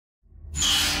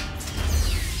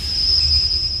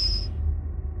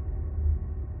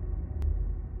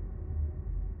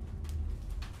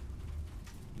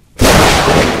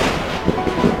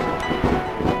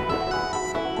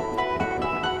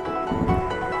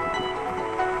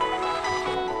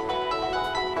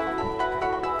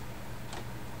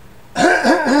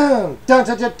Dun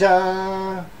dun dun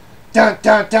dun. Dun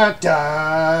dun dun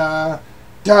dun.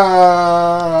 Dun.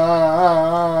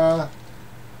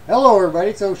 Hello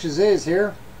everybody, it's SHAZIZZ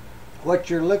here. What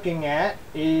you're looking at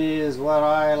is what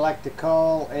I like to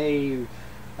call a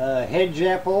hedge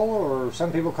apple, or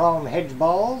some people call them hedge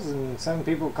balls, and some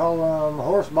people call them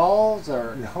horse balls,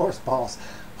 or horse balls,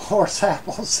 horse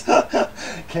apples.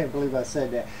 Can't believe I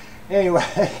said that.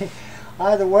 Anyway,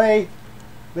 either way,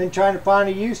 been trying to find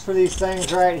a use for these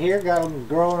things right here. Got them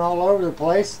growing all over the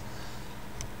place.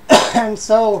 And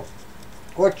so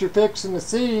what you're fixing to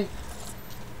see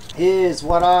is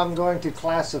what I'm going to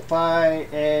classify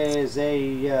as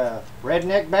a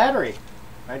redneck battery.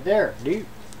 Right there, dude.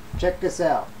 Check this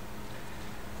out.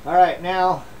 Alright,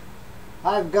 now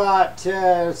I've got,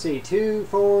 let's see, 2,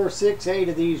 4, 6, 8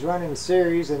 of these running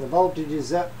series, and the voltage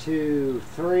is up to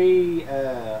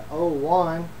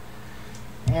 301.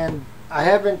 And I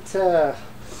haven't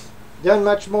done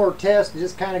much more tests,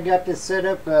 just kind of got this set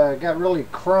up. Got really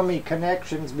crummy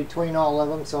connections between all of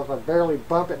them, so if I barely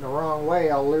bump it in the wrong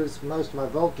way, I'll lose most of my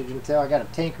voltage until I got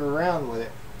to tinker around with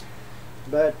it.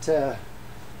 But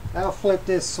I'll flip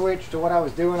this switch to what I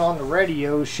was doing on the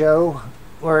radio show,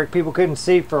 where people couldn't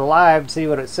see for live to see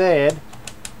what it said.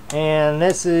 And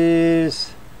this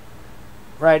is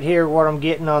right here what I'm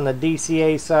getting on the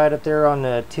DCA side up there on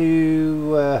the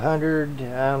 200.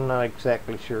 I'm not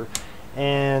exactly sure.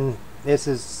 And this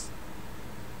is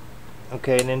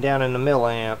okay, and then down in the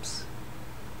milliamps,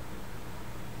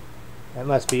 that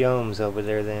must be ohms over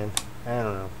there then. I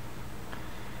don't know.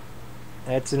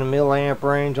 That's in the milliamp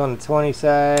range on the 20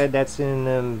 side. That's in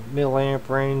the milliamp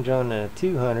range on the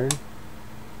 200.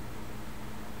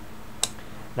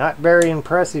 Not very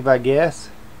impressive, I guess.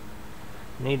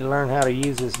 Need to learn how to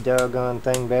use this doggone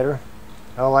thing better.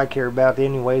 All I care about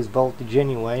anyway is voltage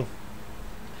anyway.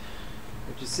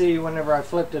 But you see, whenever I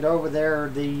flipped it over there,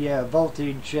 the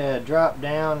voltage dropped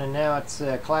down, and now it's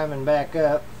climbing back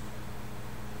up.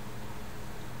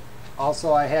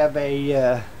 Also, I have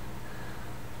a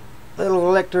little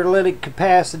electrolytic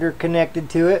capacitor connected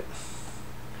to it.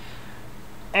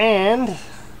 And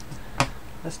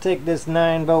let's take this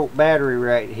 9-volt battery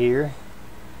right here.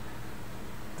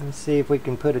 Let's see if we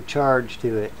can put a charge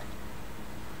to it.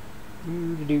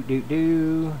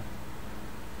 Do.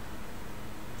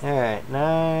 Alright,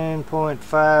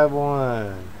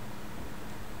 9.51.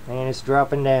 And it's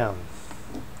dropping down.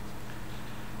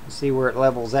 Let's see where it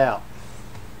levels out.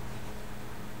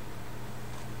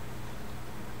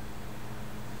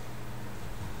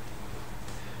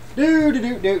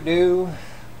 Do.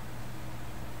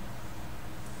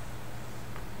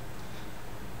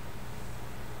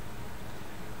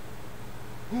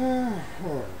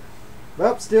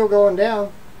 Well, still going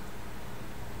down.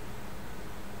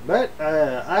 But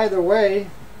either way,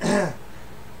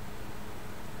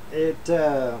 it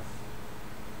I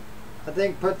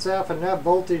think puts off enough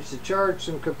voltage to charge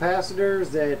some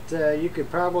capacitors that you could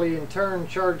probably in turn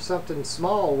charge something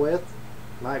small with.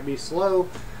 Might be slow.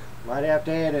 Might have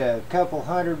to add a couple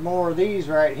hundred more of these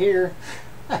right here.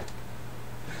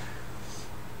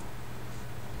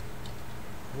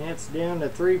 It's down to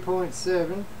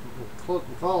 3.7,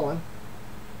 falling.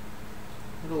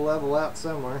 It'll level out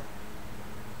somewhere.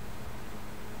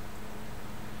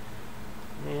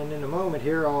 And in a moment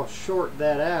here, I'll short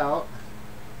that out.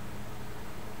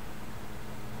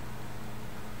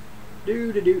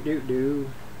 Do.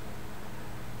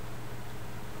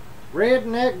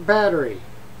 Redneck Battery,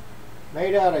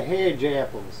 made out of hedge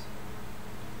apples,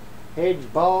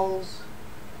 hedge balls,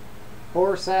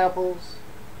 horse apples,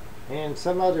 and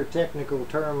some other technical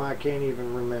term I can't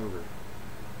even remember.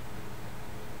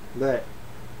 But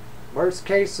worst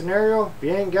case scenario, if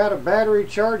you ain't got a battery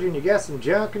charging, you got some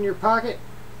junk in your pocket,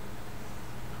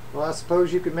 well, I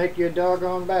suppose you could make you a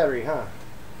doggone battery, huh?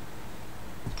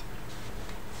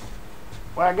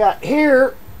 What I got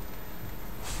here,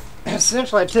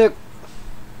 essentially I took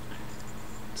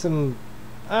some,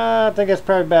 I think that's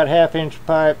probably about 1/2-inch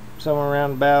pipe, somewhere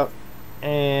around about,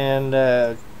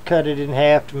 and cut it in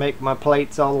half to make my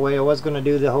plates all the way. I was going to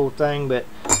do the whole thing, but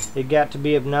it got to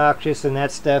be obnoxious, and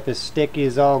that stuff is sticky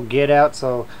as all get out,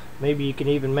 so maybe you can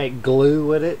even make glue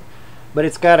with it. But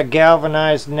it's got a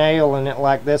galvanized nail in it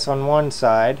like this on one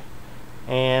side,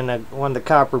 and one of the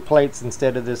copper plates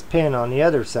instead of this pin on the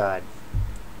other side.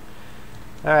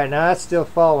 Alright, now that's still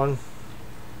falling.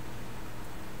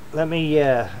 Let me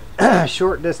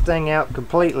short this thing out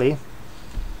completely.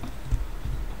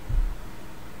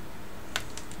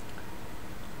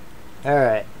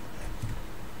 Alright,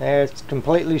 there, it's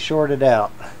completely shorted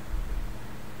out.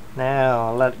 Now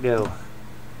I'll let it go.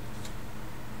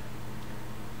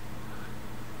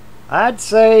 I'd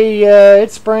say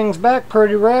it springs back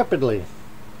pretty rapidly.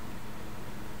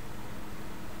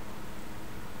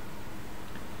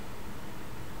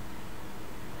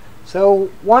 So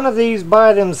one of these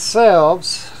by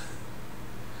themselves,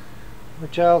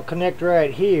 which I'll connect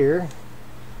right here,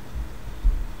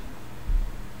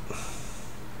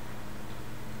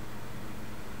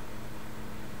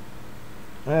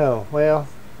 oh well,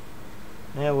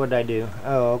 now what'd I do?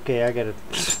 Oh, okay, I gotta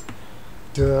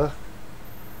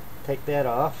take that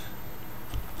off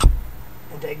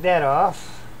and take that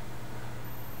off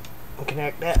and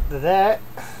connect that to that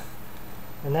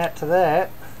and that to that.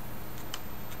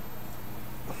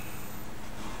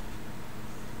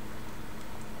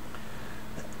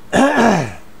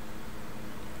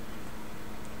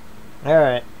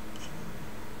 Alright,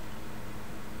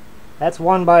 that's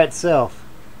one by itself.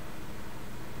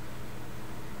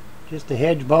 Just a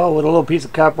hedge ball with a little piece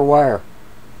of copper wire.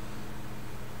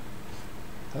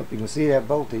 Hope you can see that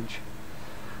voltage.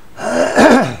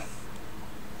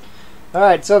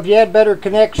 Alright, so if you had better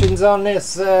connections on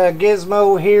this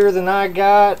gizmo here than I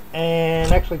got,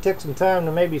 and actually took some time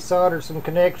to maybe solder some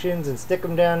connections and stick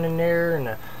them down in there in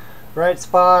the right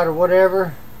spot or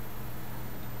whatever,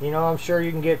 you know, I'm sure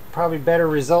you can get probably better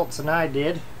results than I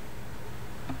did.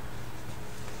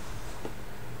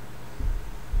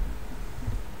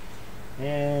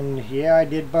 And yeah, I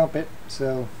did bump it,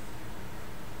 so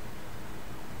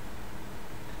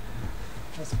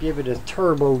let's give it a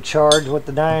turbo charge with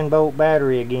the 9-volt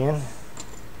battery again.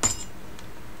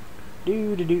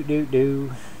 Do do do do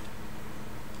do.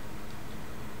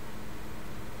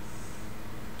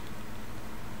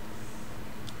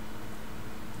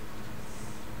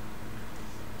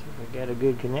 Got a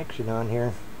good connection on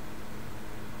here.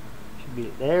 Should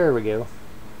be, there we go.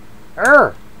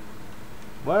 Why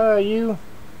are you?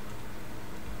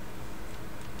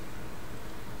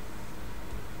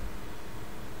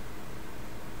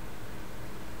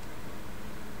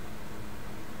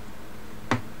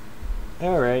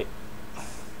 Alright.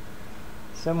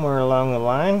 Somewhere along the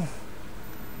line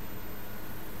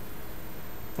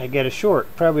I got a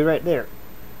short, probably right there.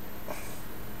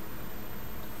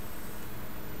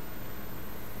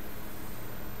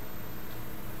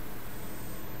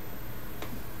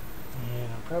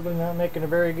 Probably not making a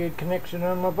very good connection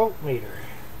on my voltmeter.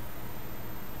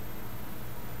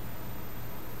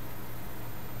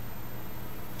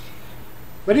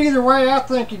 But either way, I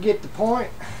think you get the point.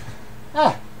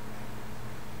 Got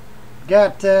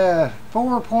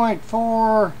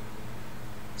 4.4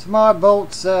 some odd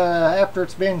volts after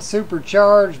it's been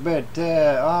supercharged, but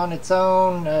on its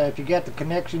own, if you got the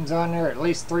connections on there, at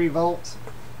least 3 volts.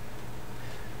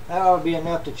 That ought to be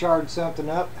enough to charge something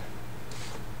up.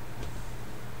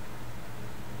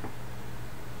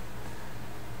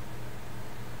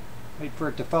 Wait for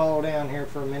it to fall down here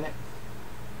for a minute.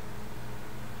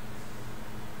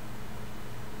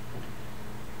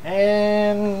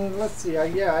 And let's see,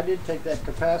 yeah, I did take that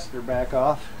capacitor back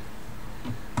off.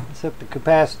 Let's hook the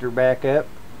capacitor back up.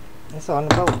 It's on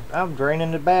the boat. I'm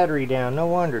draining the battery down, no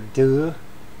wonder. Duh.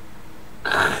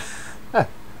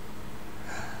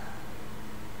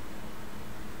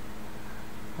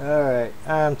 Alright,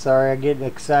 I'm sorry, I'm getting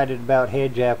excited about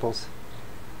hedge apples.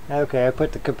 Okay, I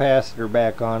put the capacitor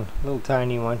back on, a little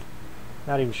tiny one.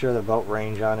 Not even sure the volt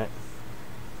range on it.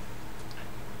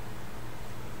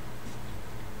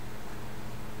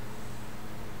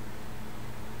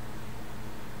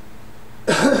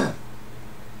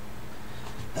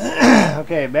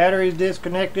 Okay, battery's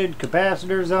disconnected,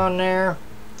 capacitor's on there,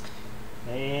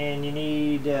 and you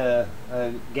need a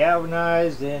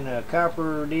galvanized and a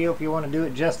copper deal if you want to do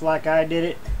it just like I did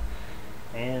it.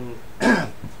 And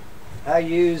I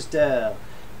used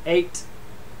 8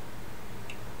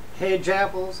 hedge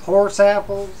apples, horse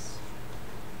apples,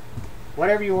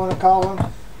 whatever you want to call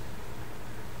them.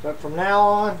 But from now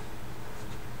on,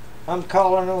 I'm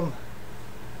calling them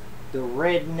the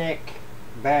Redneck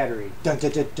Battery. Dun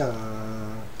dun dun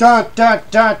dun dun dun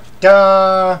dun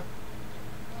dun.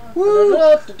 Woo!